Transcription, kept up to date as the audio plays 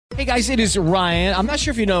Hey guys, it is Ryan. I'm not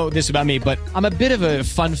sure if you know this about me, but I'm a bit of a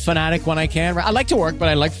fun fanatic when I can. I like to work, but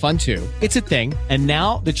I like fun too. It's a thing. And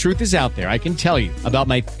now the truth is out there. I can tell you about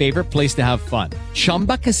my favorite place to have fun.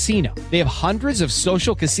 Chumba Casino. They have hundreds of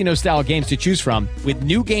social casino style games to choose from with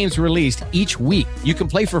new games released each week. You can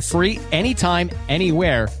play for free anytime,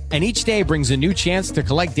 anywhere. And each day brings a new chance to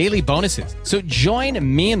collect daily bonuses. So join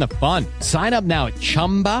me in the fun. Sign up now at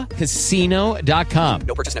ChumbaCasino.com.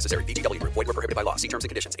 No purchase necessary. VGW Group. Void where prohibited by law. See terms and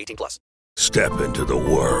conditions. 18+. Step into the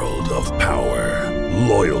world of power,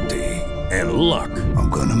 loyalty, and luck. I'm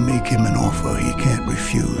gonna make him an offer he can't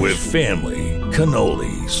refuse. With family,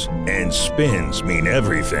 cannolis, and spins mean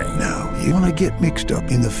everything. Now, you wanna get mixed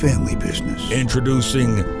up in the family business.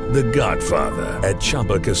 Introducing The Godfather at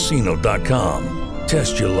ChumbaCasino.com.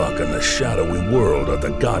 Test your luck in the shadowy world of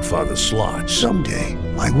The Godfather slot. Someday,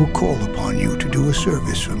 I will call upon you to do a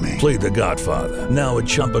service for me. Play The Godfather, now at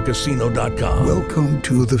ChumbaCasino.com. Welcome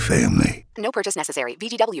to the family. No purchase necessary.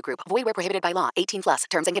 VGW Group. Void where prohibited by law. 18+.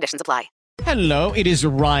 Terms and conditions apply. Hello, it is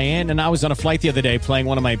Ryan, and I was on a flight the other day playing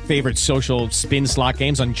one of my favorite social spin slot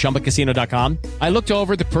games on ChumbaCasino.com. I looked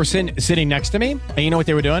over at the person sitting next to me, and you know what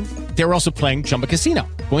they were doing? They were also playing Chumba Casino.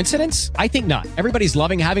 Coincidence? I think not. Everybody's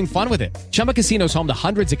loving having fun with it. Chumba Casino is home to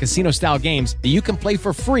hundreds of casino-style games that you can play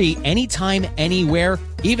for free anytime, anywhere,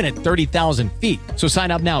 even at 30,000 feet. So sign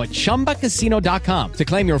up now at ChumbaCasino.com to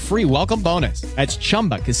claim your free welcome bonus. That's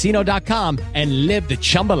ChumbaCasino.com and live the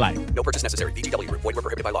Chumba life. No purchase necessary. VGW Group. Void where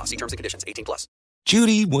prohibited by law. See terms and conditions. 18+.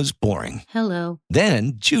 Judy was boring. Hello.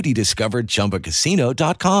 Then Judy discovered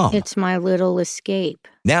ChumbaCasino.com. It's my little escape.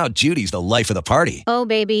 Now Judy's the life of the party. Oh,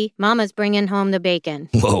 baby, mama's bringing home the bacon.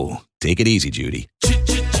 Whoa, take it easy, Judy.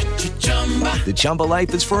 The Chumba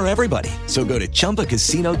life is for everybody. So go to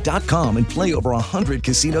ChumbaCasino.com and play over 100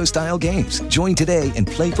 casino-style games. Join today and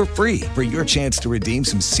play for free for your chance to redeem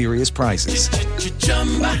some serious prizes.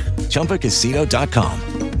 ChumbaCasino.com.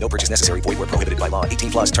 No purchase necessary. Void where prohibited by law.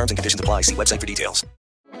 18+. Terms and conditions apply. See website for details.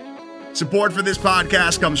 Support for this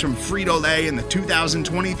podcast comes from Frito-Lay and the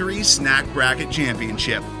 2023 Snack Bracket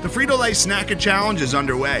Championship. The Frito-Lay Snack-It Challenge is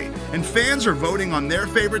underway, and fans are voting on their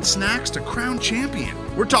favorite snacks to crown champion.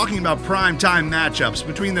 We're talking about prime-time matchups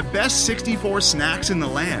between the best 64 snacks in the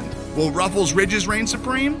land. Will Ruffles Ridges reign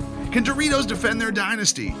supreme? Can Doritos defend their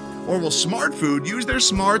dynasty? Or will Smart Food use their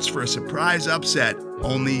smarts for a surprise upset?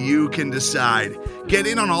 Only you can decide. Get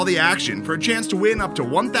in on all the action for a chance to win up to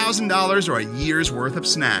 $1,000 or a year's worth of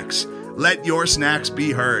snacks. Let your snacks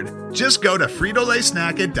be heard. Just go to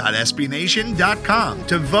fritolaysnacket.sbnation.com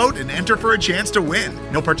to vote and enter for a chance to win.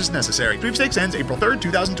 No purchase necessary. Sweepstakes ends April 3rd,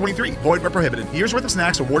 2023. Void where prohibited. Year's worth of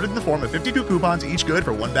snacks awarded in the form of 52 coupons, each good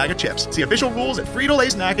for one bag of chips. See official rules at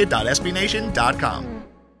fritolaysnacket.sbnation.com.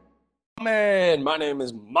 Man, my name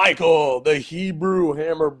is Michael, the Hebrew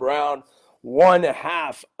Hammer Brown, one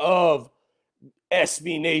half of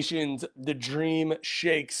SB Nation's The Dream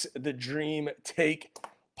Shakes, The Dream Take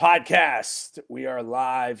podcast. We are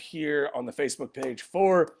live here on the Facebook page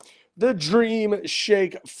for The Dream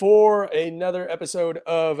Shake for another episode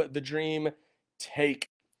of The Dream Take.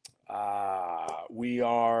 We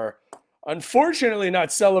are unfortunately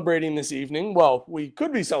not celebrating this evening. Well, we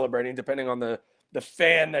could be celebrating depending on the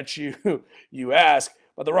fan that you ask.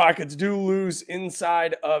 But the Rockets do lose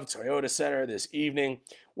inside of Toyota Center this evening,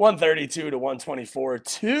 132-124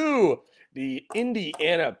 to the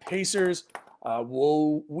Indiana Pacers.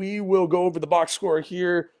 We will go over the box score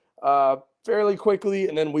here fairly quickly,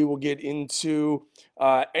 and then we will get into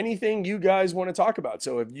anything you guys want to talk about.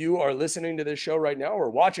 So if you are listening to this show right now, or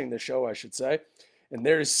watching this show, I should say, and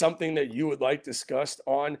there is something that you would like discussed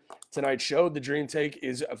on tonight's show, The Dream Take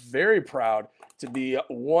is very proud to be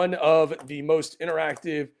one of the most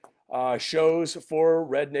interactive shows for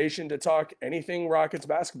Red Nation to talk anything Rockets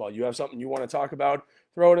basketball. You have something you want to talk about,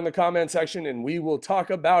 throw it in the comment section, and we will talk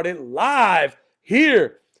about it live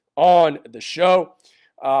here on the show.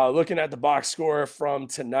 Looking at the box score from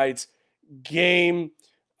tonight's game,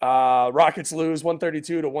 Rockets lose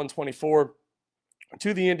 132-124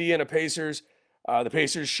 to the Indiana Pacers. The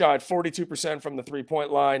Pacers shot 42% from the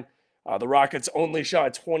three-point line. The Rockets only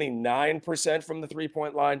shot 29% from the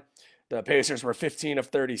three-point line. The Pacers were 15 of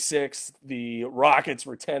 36. The Rockets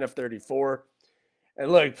were 10 of 34.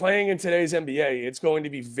 And look, playing in today's NBA, it's going to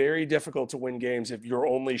be very difficult to win games if you're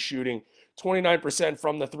only shooting 29%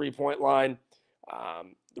 from the three-point line.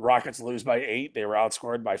 The Rockets lose by 8. They were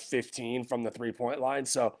outscored by 15 from the three-point line.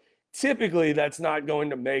 So typically that's not going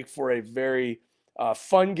to make for a very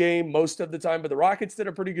fun game most of the time. But the Rockets did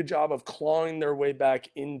a pretty good job of clawing their way back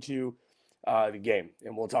into the game.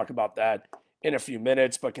 And we'll talk about that in a few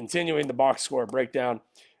minutes. But continuing the box score breakdown,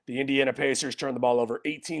 The Indiana Pacers turned the ball over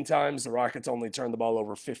 18 times. The Rockets only turned the ball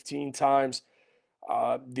over 15 times.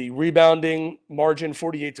 The rebounding margin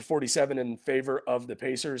 48-47 in favor of the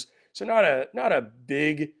Pacers. So not a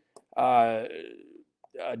big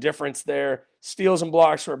difference there. Steals and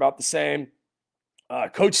blocks were about the same.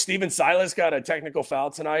 Coach Steven Silas got a technical foul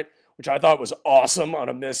tonight, which I thought was awesome on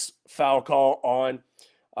a missed foul call on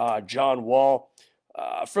John Wall.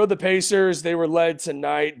 For the Pacers, they were led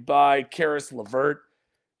tonight by Karis LeVert.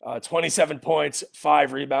 27 points,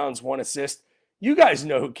 5 rebounds, 1 assist. You guys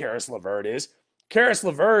know who Karis LeVert is. Karis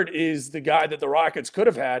LeVert is the guy that the Rockets could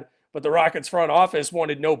have had, but the Rockets front office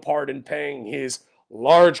wanted no part in paying his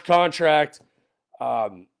large contract.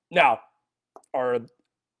 Now,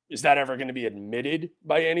 is that ever going to be admitted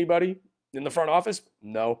by anybody in the front office?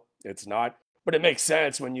 No, it's not. But it makes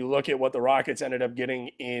sense when you look at what the Rockets ended up getting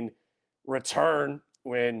in return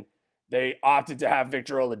when they opted to have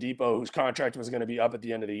Victor Oladipo, whose contract was going to be up at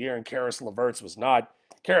the end of the year, and Karis LeVert's was not.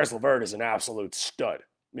 Karis LeVert is an absolute stud.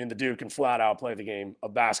 I mean, the dude can flat out play the game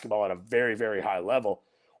of basketball at a very, very high level.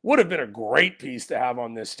 Would have been a great piece to have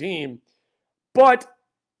on this team, but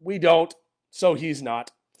we don't, so he's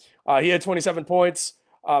not. He had 27 points.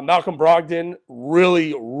 Malcolm Brogdon,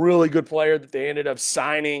 really, really good player that they ended up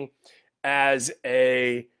signing as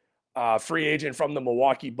a free agent from the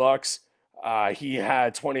Milwaukee Bucks. He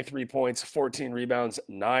had 23 points, 14 rebounds,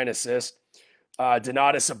 9 assists.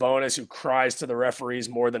 Donatas Sabonis, who cries to the referees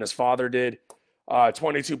more than his father did,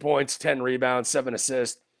 22 points, 10 rebounds, 7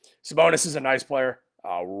 assists. Sabonis is a nice player,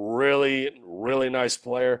 really, really nice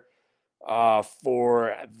player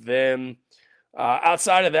for them.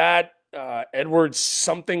 Outside of that,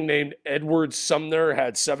 something named Edward Sumner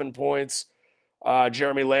had 7 points.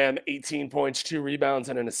 Jeremy Lamb, 18 points, 2 rebounds,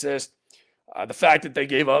 and an assist. The fact that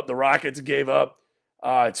the Rockets gave up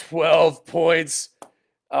 12 points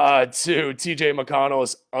to TJ McConnell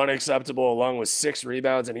is unacceptable, along with 6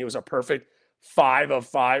 rebounds, and he was a perfect 5 of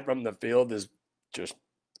 5 from the field is just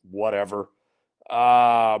whatever.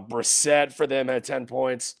 Brissett for them had 10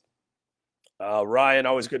 points. Ryan,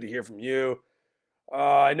 always good to hear from you.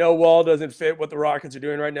 I know Wall doesn't fit what the Rockets are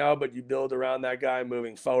doing right now, but you build around that guy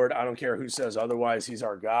moving forward. I don't care who says otherwise. He's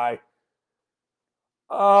our guy.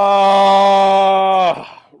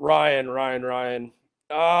 Ryan.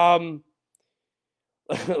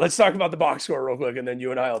 Let's talk about the box score real quick, and then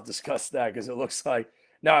you and I will discuss that because it looks like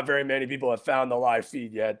not very many people have found the live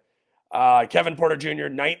feed yet. Kevin Porter Jr.,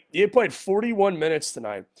 he played 41 minutes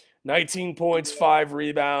tonight. 19 points, 5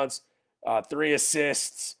 rebounds, 3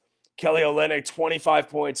 assists. Kelly Olynyk, 25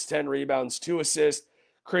 points, 10 rebounds, 2 assists.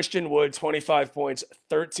 Christian Wood, 25 points,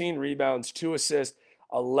 13 rebounds, 2 assists,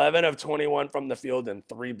 11 of 21 from the field, and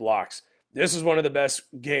 3 blocks. This is one of the best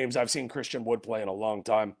games I've seen Christian Wood play in a long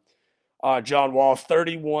time. John Wall,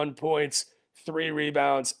 31 points, 3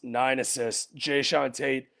 rebounds, 9 assists. Jayshawn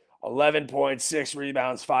Tate, 11 points, 6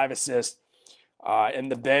 rebounds, 5 assists.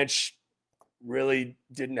 And the bench really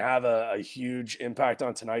didn't have a huge impact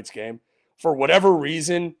on tonight's game. For whatever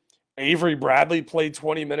reason, Avery Bradley played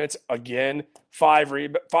 20 minutes again,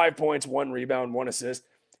 5 points, 1 rebound, 1 assist.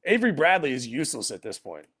 Avery Bradley is useless at this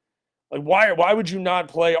point. Like, why would you not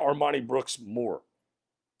play Armani Brooks more?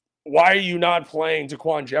 Why are you not playing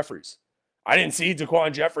Daquan Jeffries? I didn't see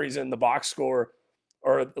Daquan Jeffries in the box score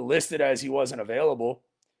or listed as he wasn't available.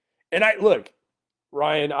 And look,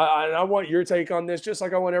 Ryan, I want your take on this, just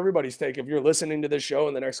like I want everybody's take. If you're listening to this show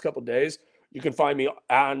in the next couple of days, you can find me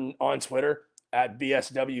on Twitter at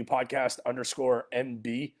BSW podcast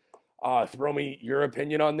 _MB. Throw me your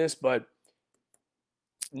opinion on this, but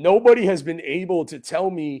nobody has been able to tell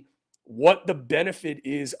me what the benefit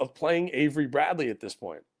is of playing Avery Bradley at this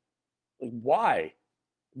point. Like, why?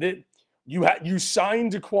 You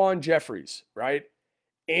signed Daquan Jeffries, right?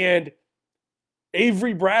 And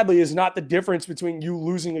Avery Bradley is not the difference between you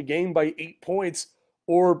losing a game by 8 points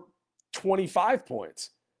or 25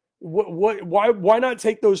 points. Why not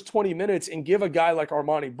take those 20 minutes and give a guy like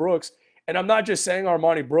Armani Brooks? And I'm not just saying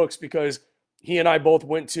Armani Brooks because he and I both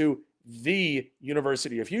went to the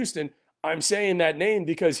University of Houston. I'm saying that name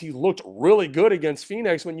because he looked really good against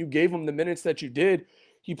Phoenix when you gave him the minutes that you did.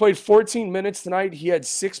 He played 14 minutes tonight. He had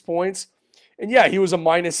 6 points. And yeah, he was a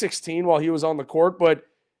minus 16 while he was on the court, but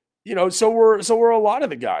so were a lot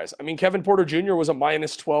of the guys. I mean, Kevin Porter Jr. was a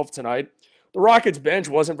minus 12 tonight. The Rockets bench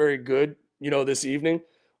wasn't very good, this evening.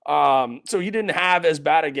 So he didn't have as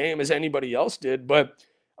bad a game as anybody else did. But,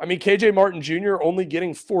 I mean, KJ Martin Jr. only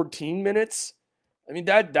getting 14 minutes. I mean,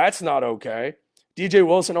 that's not okay. DJ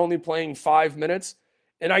Wilson only playing 5 minutes.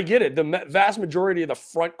 And I get it. The vast majority of the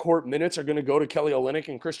front court minutes are going to go to Kelly Olynyk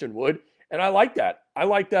and Christian Wood. And I like that. I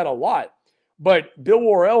like that a lot. But Bill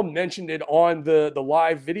Worrell mentioned it on the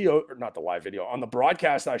live video, or not the live video, on the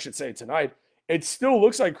broadcast, I should say, tonight. It still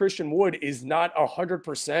looks like Christian Wood is not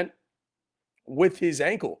 100% with his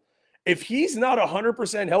ankle. If he's not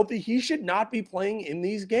 100% healthy, he should not be playing in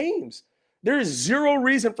these games. There is zero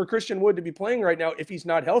reason for Christian Wood to be playing right now if he's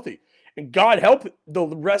not healthy. And God help the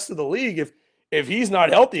rest of the league if he's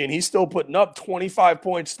not healthy and he's still putting up 25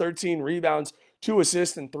 points, 13 rebounds, 2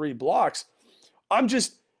 assists, and 3 blocks. I'm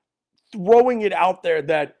just throwing it out there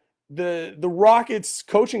that the Rockets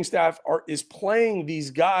coaching staff is playing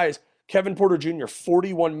these guys. Kevin Porter Jr.,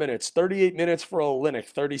 41 minutes, 38 minutes for Olynyk,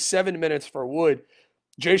 37 minutes for Wood.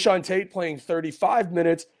 Jayshawn Tate playing 35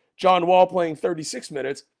 minutes, John Wall playing 36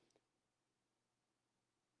 minutes.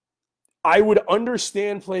 I would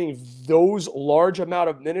understand playing those large amount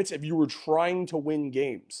of minutes if you were trying to win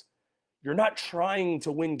games. You're not trying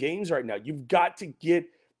to win games right now. You've got to get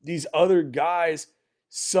these other guys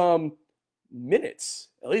some minutes.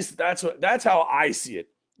 At least that's how I see it.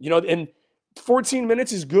 And 14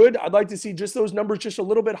 minutes is good. I'd like to see just those numbers just a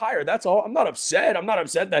little bit higher. That's all. I'm not upset. I'm not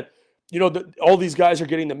upset that all these guys are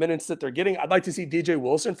getting the minutes that they're getting. I'd like to see DJ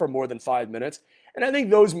Wilson for more than 5 minutes. And I think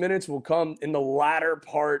those minutes will come in the latter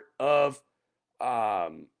part of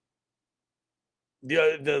the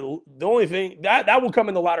only thing that will come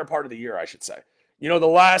in the latter part of the year, I should say. The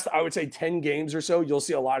last, I would say 10 games or so, you'll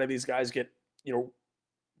see a lot of these guys get,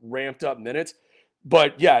 ramped up minutes.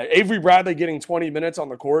 But yeah, Avery Bradley getting 20 minutes on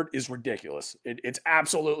the court is ridiculous. It's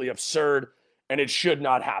absolutely absurd, and it should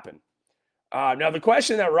not happen. Now, the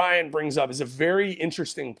question that Ryan brings up is a very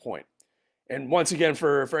interesting point. And once again,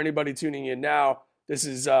 for anybody tuning in now, this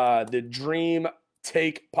is the Dream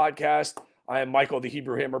Take podcast. I am Michael the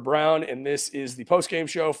Hebrew Hammer Brown, and this is the postgame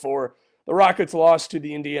show for the Rockets' loss to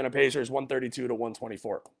the Indiana Pacers,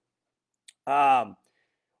 132-124.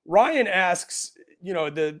 Ryan asks,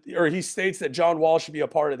 he states that John Wall should be a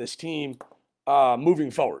part of this team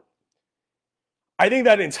moving forward. I think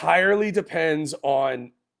that entirely depends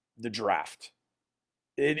on the draft.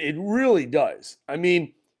 It really does. I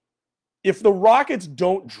mean, if the Rockets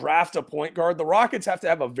don't draft a point guard, the Rockets have to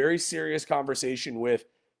have a very serious conversation with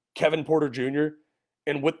Kevin Porter Jr.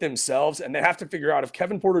 and with themselves, and they have to figure out if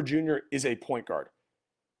Kevin Porter Jr. is a point guard.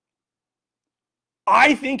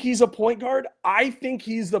 I think he's a point guard. I think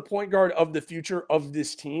he's the point guard of the future of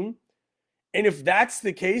this team. And if that's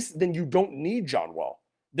the case, then you don't need John Wall.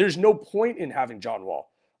 There's no point in having John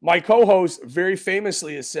Wall. My co-host very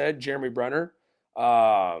famously has said, Jeremy Brenner,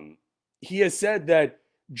 he has said that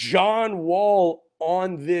John Wall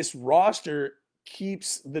on this roster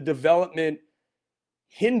keeps the development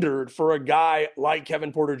hindered for a guy like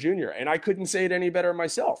Kevin Porter Jr. And I couldn't say it any better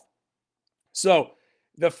myself. So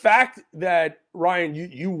the fact that, Ryan,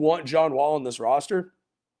 you want John Wall on this roster,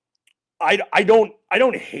 I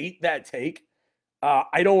don't hate that take.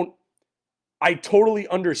 I totally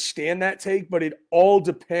understand that take, but it all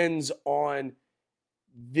depends on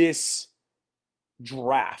this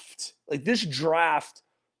draft. Like, this draft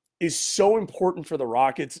is so important for the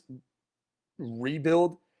Rockets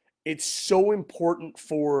rebuild. It's so important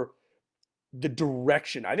for the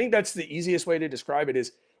direction. I think that's the easiest way to describe it,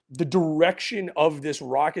 is the direction of this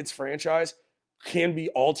Rockets franchise can be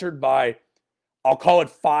altered by, I'll call it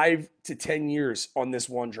 5 to 10 years on this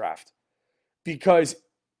one draft. Because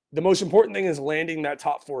the most important thing is landing that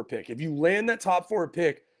top 4 pick. If you land that top 4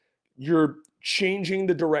 pick, you're changing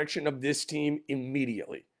the direction of this team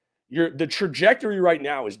immediately. The trajectory right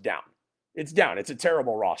now is down. It's down. It's a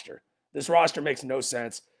terrible roster. This roster makes no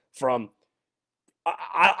sense from,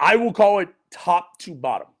 I will call it top to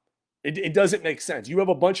bottom. It doesn't make sense. You have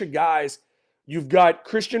a bunch of guys. You've got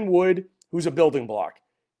Christian Wood, who's a building block.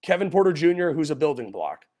 Kevin Porter Jr., who's a building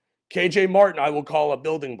block. KJ Martin, I will call a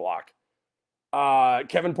building block.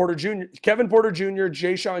 Kevin Porter Jr.,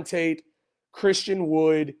 Jayshawn Tate, Christian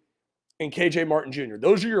Wood, and KJ Martin Jr.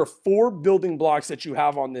 Those are your 4 building blocks that you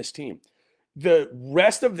have on this team. The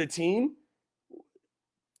rest of the team,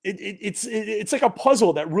 it's like a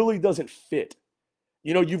puzzle that really doesn't fit.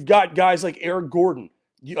 You've got guys like Eric Gordon,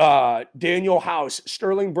 Daniel House,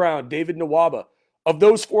 Sterling Brown, David Nwaba. Of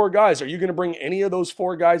those 4 guys, are you going to bring any of those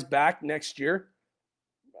 4 guys back next year?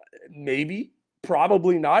 Maybe.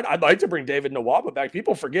 Probably not. I'd like to bring David Nwaba back.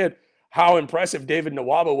 People forget how impressive David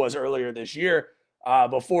Nwaba was earlier this year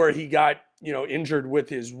before he got, injured with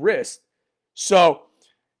his wrist. So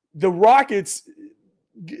the Rockets,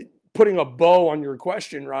 putting a bow on your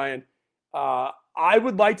question, Ryan, I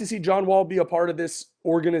would like to see John Wall be a part of this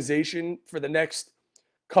organization for the next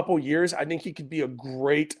couple years. I think he could be a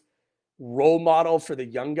great role model for the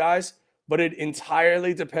young guys, but it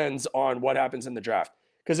entirely depends on what happens in the draft.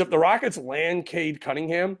 Because if the Rockets land Cade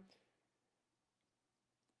Cunningham,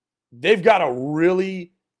 they've got a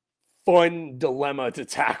really fun dilemma to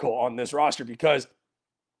tackle on this roster, because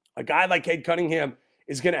a guy like Cade Cunningham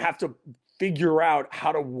is going to have to figure out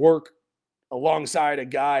how to work alongside a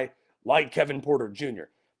guy like Kevin Porter Jr.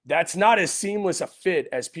 That's not as seamless a fit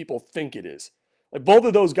as people think it is. Like, both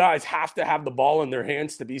of those guys have to have the ball in their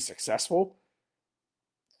hands to be successful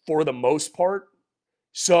for the most part.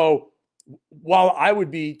 So while I would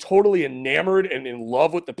be totally enamored and in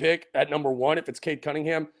love with the pick at number 1 if it's Cade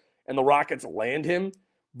Cunningham and the Rockets land him,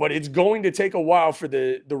 but it's going to take a while for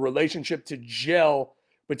the relationship to gel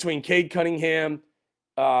between Cade Cunningham,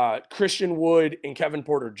 Christian Wood, and Kevin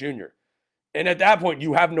Porter Jr. And at that point,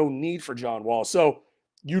 you have no need for John Wall. So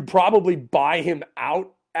you'd probably buy him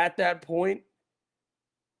out at that point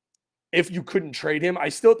if you couldn't trade him. I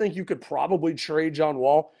still think you could probably trade John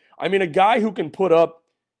Wall. I mean, a guy who can put up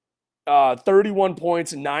 31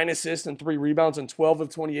 points, 9 assists, and 3 rebounds, and 12 of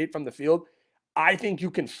 28 from the field, I think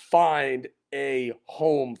you can find a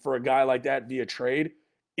home for a guy like that via trade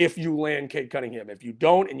if you land Cade Cunningham. If you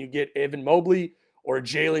don't, and you get Evan Mobley or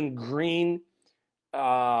Jalen Green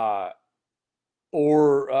or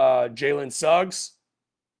Jalen Suggs,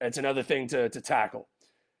 that's another thing to tackle.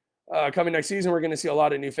 Coming next season, we're going to see a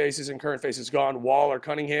lot of new faces and current faces gone. Wall or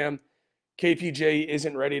Cunningham. KPJ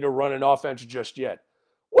isn't ready to run an offense just yet.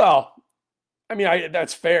 Well, I mean,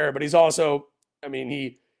 that's fair, but he's also, I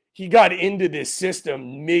mean, he got into this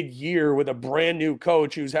system mid-year with a brand new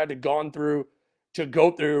coach who's had to go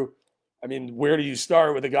through. I mean, where do you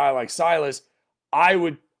start with a guy like Silas? I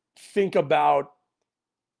would think about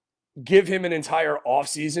give him an entire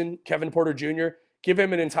offseason, Kevin Porter Jr., give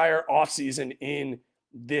him an entire offseason in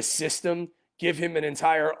this system, give him an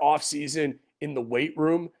entire offseason in the weight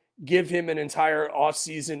room, give him an entire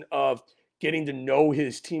offseason of getting to know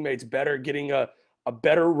his teammates better, getting a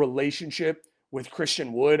better relationship with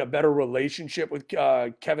Christian Wood, a better relationship with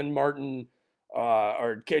Kevin Martin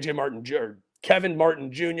or KJ Martin or Kevin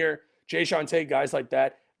Martin Jr., Jayshawn Tate, guys like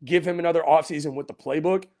that. Give him another offseason with the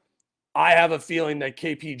playbook. I have a feeling that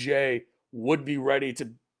KPJ would be ready to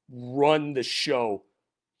run the show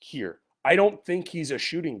here. I don't think he's a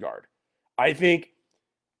shooting guard. I think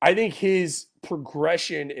his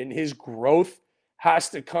progression and his growth has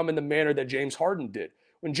to come in the manner that James Harden did.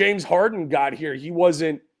 When James Harden got here, he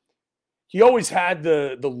always had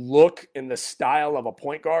the look and the style of a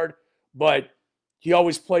point guard, but he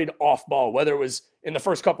always played off ball, whether it was in the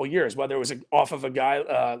first couple of years, whether it was off of a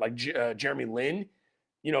guy like Jeremy Lin,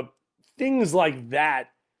 things like that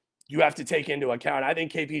you have to take into account. I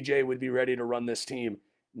think KPJ would be ready to run this team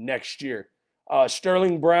next year.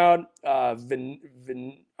 Sterling Brown, I'm going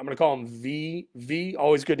to call him V.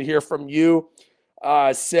 Always good to hear from you.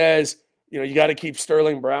 Says, you got to keep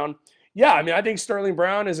Sterling Brown. Yeah, I mean, I think Sterling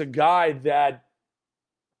Brown is a guy that,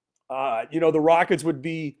 the Rockets would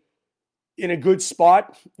be in a good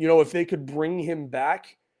spot, if they could bring him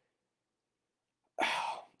back.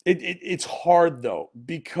 It's hard, though,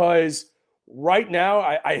 because right now,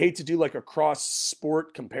 I hate to do like a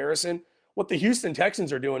cross-sport comparison. What the Houston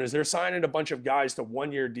Texans are doing is they're signing a bunch of guys to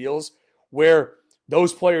one-year deals where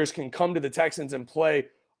those players can come to the Texans and play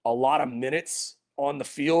a lot of minutes on the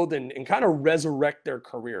field and kind of resurrect their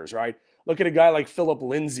careers, right? Look at a guy like Phillip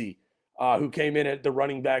Lindsay, who came in at the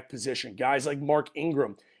running back position. Guys like Mark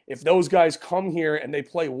Ingram. If those guys come here and they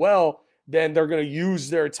play well, then they're going to use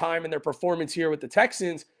their time and their performance here with the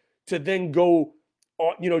Texans to then go,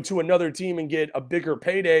 to another team and get a bigger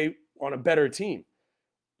payday on a better team.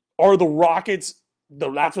 Are the Rockets,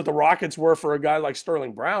 that's what the Rockets were for a guy like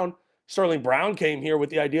Sterling Brown. Sterling Brown came here with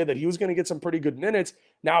the idea that he was going to get some pretty good minutes.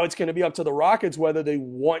 Now it's going to be up to the Rockets whether they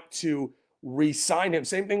want to re-sign him.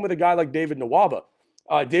 Same thing with a guy like David Nwaba.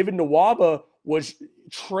 David Nwaba was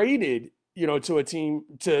traded, to a team,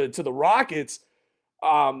 to the Rockets,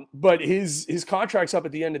 but his contract's up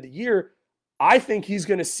at the end of the year. I think he's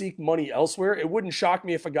going to seek money elsewhere. It wouldn't shock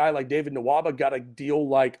me if a guy like David Nwaba got a deal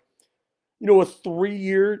like, a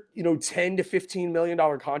 3-year, $10 to $15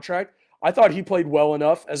 million contract. I thought he played well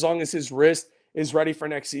enough as long as his wrist is ready for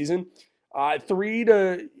next season. $10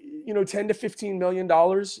 to $15 million,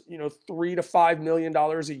 $3 to $5 million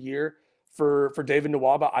a year for David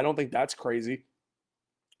Nwaba. I don't think that's crazy.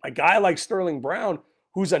 A guy like Sterling Brown,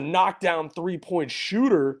 who's a knockdown 3-point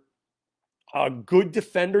shooter, a good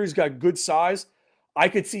defender, he's got good size. I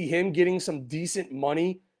could see him getting some decent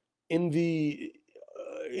money in the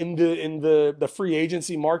free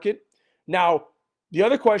agency market. Now, the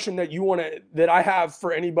other question that I have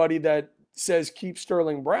for anybody that says keep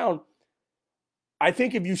Sterling Brown, I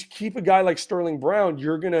think if you keep a guy like Sterling Brown,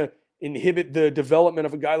 you're going to inhibit the development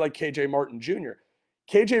of a guy like KJ Martin Jr.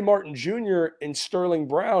 KJ Martin Jr. and Sterling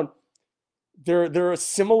Brown, they're a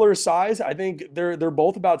similar size. I think they're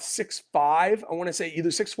both about 6'5". I want to say either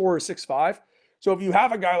 6'4" or 6'5". So if you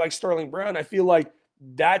have a guy like Sterling Brown, I feel like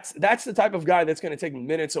that's the type of guy that's going to take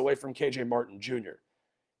minutes away from KJ Martin Jr.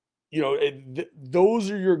 Those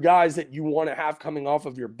are your guys that you want to have coming off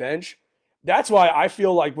of your bench. That's why I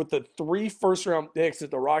feel like with the 3 first-round picks that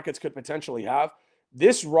the Rockets could potentially have,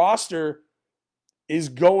 this roster is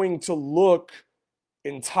going to look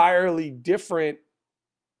entirely different.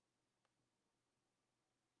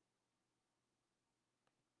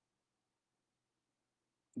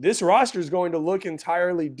 This roster is going to look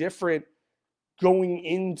entirely different going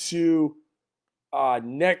into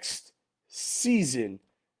next season.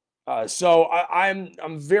 So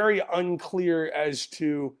I'm very unclear as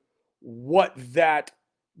to what that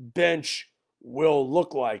bench will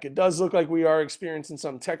look like. It does look like we are experiencing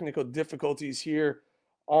some technical difficulties here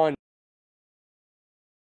on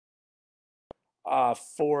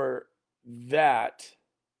for that.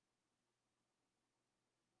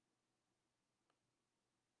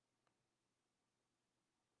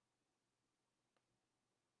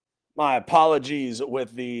 My apologies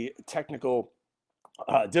with the technical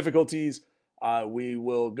difficulties. We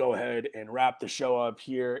will go ahead and wrap the show up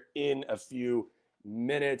here in a few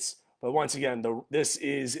minutes. But once again, this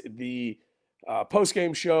is the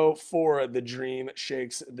post-game show for the Dream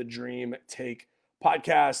Shakes the Dream Take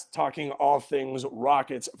podcast, talking all things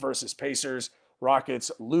Rockets versus Pacers. Rockets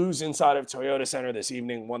lose inside of Toyota Center this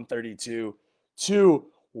evening, 132 to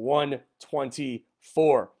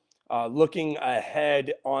 124. Looking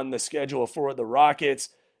ahead on the schedule for the Rockets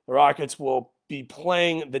will be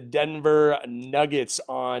playing the Denver Nuggets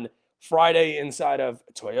on Friday inside of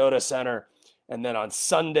Toyota Center. And then on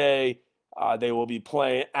Sunday, they will be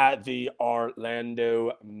playing at the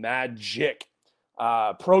Orlando Magic.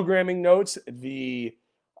 Programming notes, the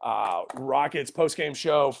Rockets postgame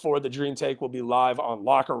show for the Dream Take will be live on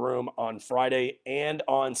Locker Room on Friday and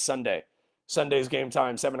on Sunday. Sunday's game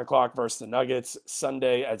time, 7 o'clock versus the Nuggets.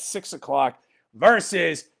 Sunday at 6 o'clock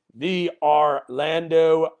versus the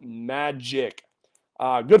Orlando Magic.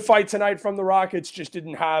 Good fight tonight from the Rockets. Just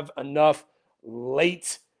didn't have enough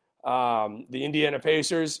late. The Indiana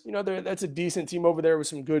Pacers, that's a decent team over there with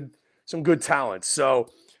some good talent. So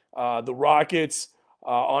the Rockets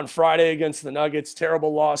on Friday against the Nuggets,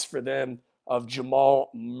 terrible loss for them of Jamal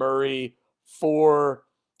Murray for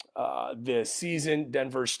this season.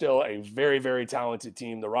 Denver's still a very, very talented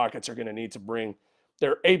team. The Rockets are going to need to bring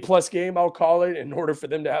their A-plus game, I'll call it, in order for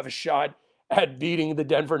them to have a shot at beating the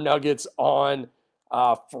Denver Nuggets on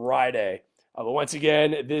Friday. But once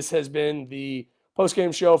again, this has been the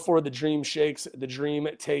post-game show for the Dream Shakes, the Dream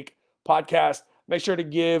Take podcast. Make sure to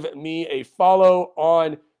give me a follow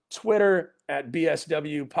on Twitter at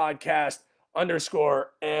BSW Podcast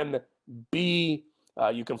 _MB.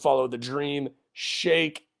 You can follow the Dream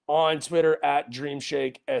Shake on Twitter at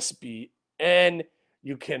DreamShakeSBN.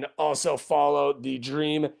 You can also follow the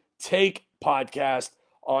Dream Take podcast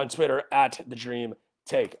on Twitter at the Dream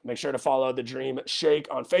Take. Make sure to follow the Dream Shake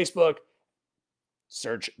on Facebook.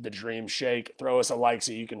 Search the Dream Shake. Throw us a like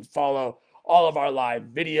so you can follow all of our live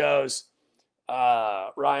videos.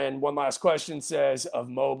 Ryan, one last question says of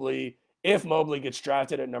Mobley. If Mobley gets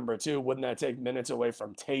drafted at number 2, wouldn't that take minutes away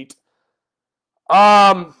from Tate?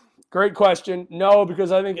 Great question. No,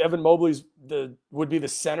 because I think Evan Mobley's would be the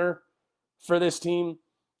center for this team.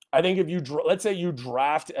 I think if let's say you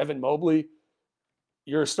draft Evan Mobley,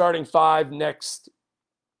 your starting 5 next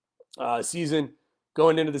season,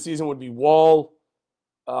 going into the season would be Wall.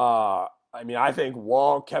 I think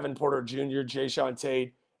Wall, Kevin Porter Jr., Jayshawn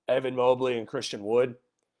Tate, Evan Mobley, and Christian Wood.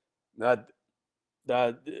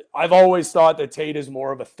 I've always thought that Tate is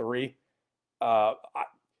more of a 3.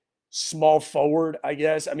 Small forward, I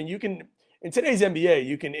guess. I mean, you can, in today's NBA,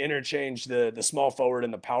 you can interchange the small forward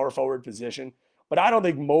and the power forward position, but I don't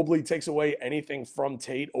think Mobley takes away anything from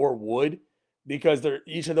Tate or Wood, because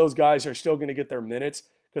each of those guys are still going to get their minutes,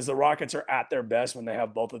 because the Rockets are at their best when they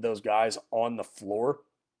have both of those guys on the floor.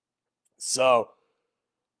 So,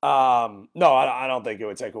 no, I don't think it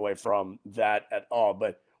would take away from that at all.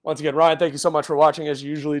 But once again, Ryan, thank you so much for watching, as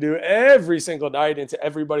you usually do every single night, and to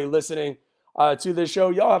everybody listening to this show.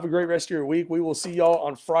 Y'all have a great rest of your week. We will see y'all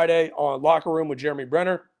on Friday on Locker Room with Jeremy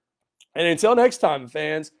Brenner. And until next time,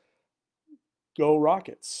 fans, go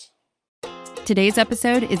Rockets. Today's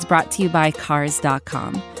episode is brought to you by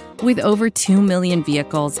Cars.com. With over 2 million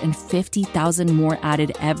vehicles and 50,000 more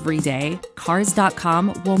added every day,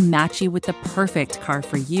 Cars.com will match you with the perfect car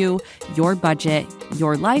for you, your budget,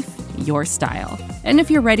 your life, your style. And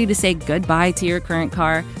if you're ready to say goodbye to your current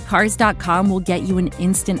car, Cars.com will get you an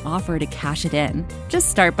instant offer to cash it in.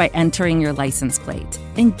 Just start by entering your license plate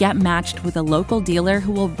and get matched with a local dealer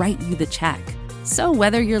who will write you the check. So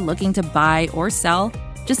whether you're looking to buy or sell,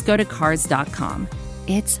 just go to Cars.com.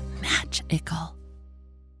 It's magical.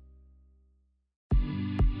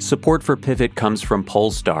 Support for Pivot comes from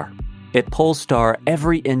Polestar. At Polestar,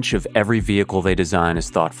 every inch of every vehicle they design is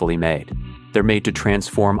thoughtfully made. They're made to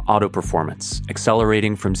transform auto performance,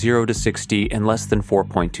 accelerating from 0 to 60 in less than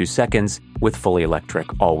 4.2 seconds with fully electric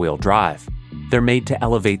all-wheel drive. They're made to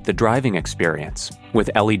elevate the driving experience with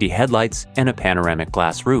LED headlights and a panoramic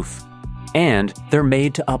glass roof. And they're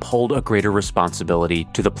made to uphold a greater responsibility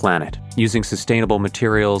to the planet using sustainable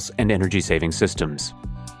materials and energy-saving systems.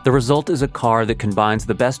 The result is a car that combines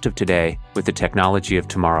the best of today with the technology of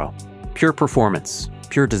tomorrow. Pure performance,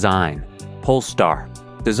 pure design. Polestar.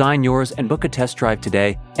 Design yours and book a test drive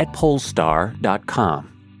today at polestar.com.